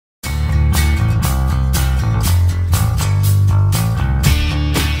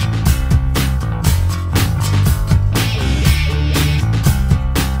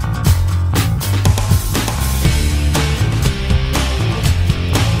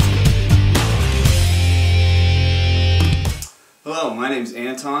name is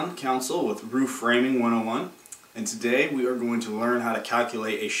Anton Council with Roof Framing 101, and today we are going to learn how to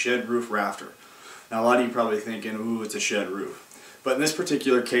calculate a shed roof rafter. Now a lot of you probably thinking, ooh, it's a shed roof. But in this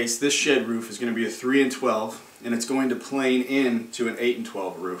particular case, this shed roof is going to be a 3 and 12, and it's going to plane into an 8 and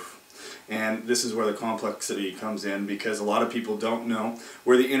 12 roof. And this is where the complexity comes in, because a lot of people don't know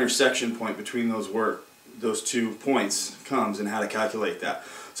where the intersection point between those 2 points comes and how to calculate that.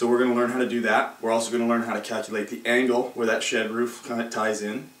 So we're going to learn how to do that. We're also going to learn how to calculate the angle where that shed roof kind of ties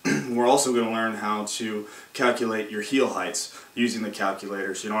in. We're also going to learn how to calculate your heel heights using the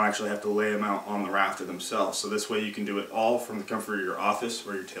calculator, so you don't actually have to lay them out on the rafter themselves. So this way you can do it all from the comfort of your office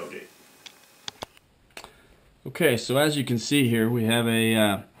or your tailgate. Okay, so as you can see here, we have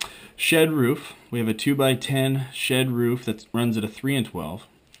a shed roof. We have a 2x10 shed roof that runs at a 3 and 12.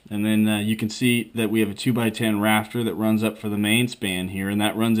 And then you can see that we have a 2x10 rafter that runs up for the main span here, and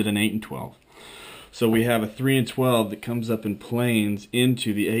that runs at an 8 and 12. So we have a 3 and 12 that comes up and planes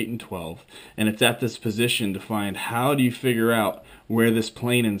into the 8 and 12. And it's at this position to find how do you figure out where this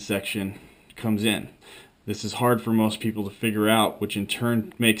plane-in section comes in. This is hard for most people to figure out, which in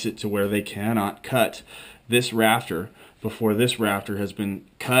turn makes it to where they cannot cut this rafter before this rafter has been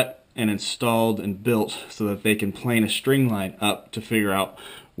cut and installed and built, so that they can plane a string line up to figure out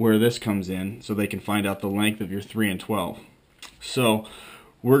where this comes in, so they can find out the length of your 3 and 12. So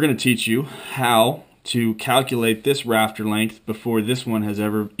we're going to teach you how to calculate this rafter length before this one has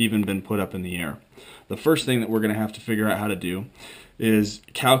ever even been put up in the air. The first thing that we're going to have to figure out how to do is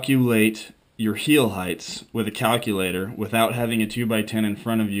calculate your heel heights with a calculator without having a 2x10 in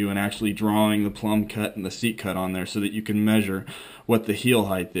front of you and actually drawing the plumb cut and the seat cut on there, so that you can measure what the heel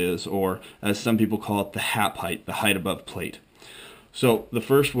height is, or as some people call it, the hap height, the height above plate. So the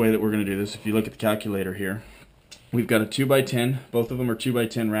first way that we're going to do this, if you look at the calculator here, we've got a 2x10, both of them are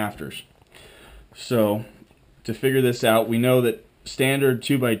 2x10 rafters. So to figure this out, we know that standard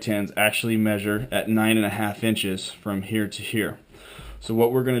 2x10s actually measure at 9.5 inches from here to here. So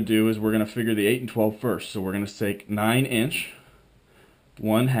what we're going to do is we're going to figure the 8 and 12 first. So we're going to take 9 inch,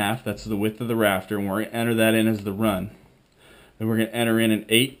 1/2, that's the width of the rafter, and we're going to enter that in as the run. Then we're going to enter in an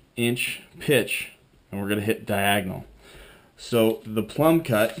 8-inch pitch, and we're going to hit diagonal. So the plumb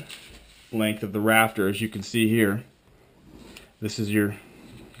cut length of the rafter, as you can see here, this is your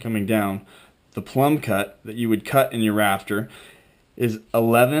coming down. The plumb cut that you would cut in your rafter is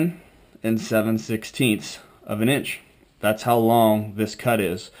 11 7/16 of an inch. That's how long this cut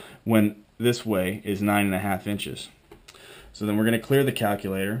is, when this way is 9.5 inches. So then we're going to clear the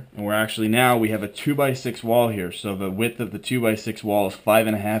calculator, and we're actually, now we have a 2x6 wall here, so the width of the 2x6 wall is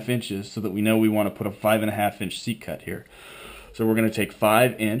 5.5 inches, so that we know we want to put a 5.5 inch seat cut here. So we're going to take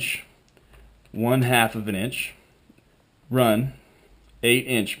 5 inch, 1/2 of an inch, run, 8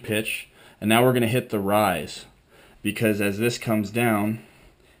 inch pitch, and now we're going to hit the rise, because as this comes down,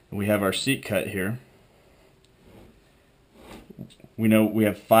 and we have our seat cut here, we know we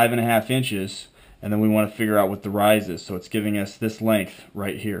have 5.5 inches, and then we want to figure out what the rise is. So it's giving us this length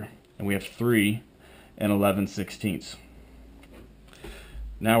right here, and we have 3 and 11/16.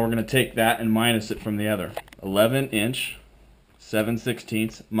 Now we're going to take that and minus it from the other. 11 inch,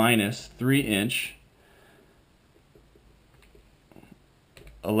 7/16 minus 3 inch,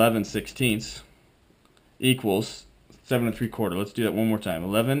 11/16 equals 7 3/4. Let's do that one more time.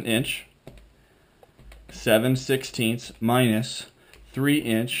 11 inch, 7/16 minus 3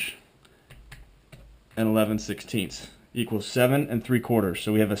 inch and 11/16 equals 7 3/4.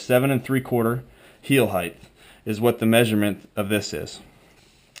 So we have a 7 3/4 heel height is what the measurement of this is.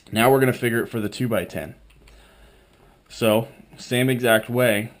 Now we're going to figure it for the 2x10. So same exact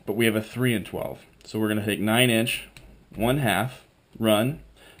way, but we have a 3 and 12. So we're going to take 9 inch, 1/2, run,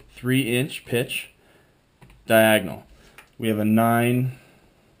 3 inch pitch, diagonal. We have a 9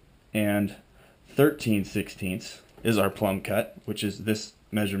 and 13/16 is our plumb cut, which is this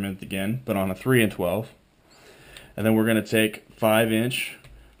measurement again, but on a 3 and 12. And then we're going to take 5 inch,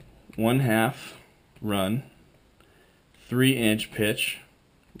 1/2, run, 3 inch pitch,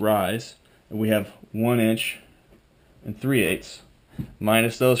 rise, and we have 1 inch and 3/8.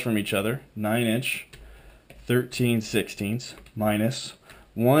 Minus those from each other. 9 inch, 13/16 minus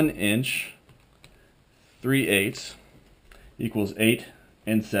 1 inch, 3/8 equals 8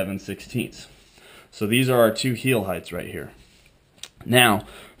 and 7/16. So these are our 2 heel heights right here. Now,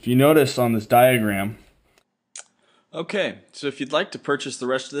 if you notice on this diagram, Okay, so if you'd like to purchase the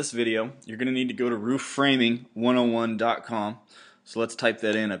rest of this video, you're going to need to go to roofframing101.com. So let's type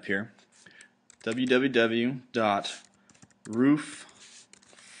that in up here.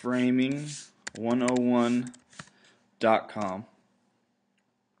 www.roofframing101.com.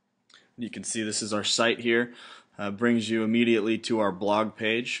 You can see this is our site here. Brings you immediately to our blog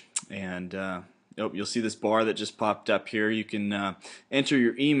page, and you'll see this bar that just popped up here. You can enter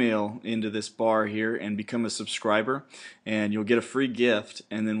your email into this bar here and become a subscriber, and you'll get a free gift,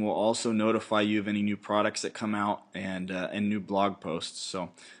 and then we'll also notify you of any new products that come out and new blog posts.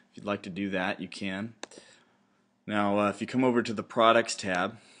 So if you'd like to do that, you can. Now if you come over to the products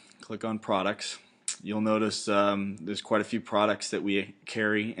tab, click on products, you'll notice there's quite a few products that we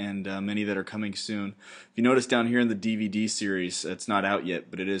carry, and many that are coming soon. If you notice down here in the DVD series, it's not out yet,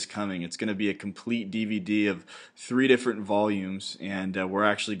 but it is coming. It's going to be a complete DVD of 3 different volumes, and we're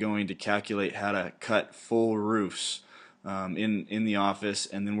actually going to calculate how to cut full roofs in the office,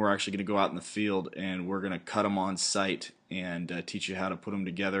 and then we're actually going to go out in the field and we're going to cut them on site and teach you how to put them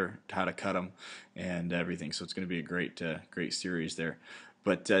together, how to cut them, and everything. So it's going to be a great series there.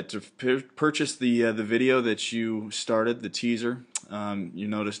 But to purchase the video that you started, the teaser, you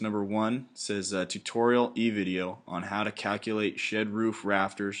notice number 1 says tutorial e-video on how to calculate shed roof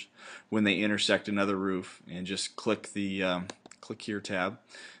rafters when they intersect another roof, and just click the click here tab,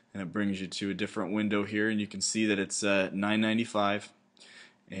 and it brings you to a different window here, and you can see that it's $9.95,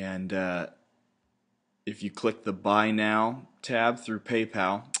 and if you click the Buy Now tab through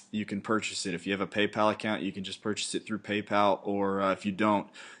PayPal, you can purchase it. If you have a PayPal account, you can just purchase it through PayPal, or if you don't,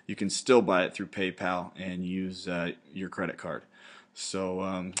 you can still buy it through PayPal and use your credit card.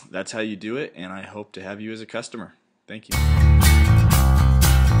 So that's how you do it, and I hope to have you as a customer. Thank you.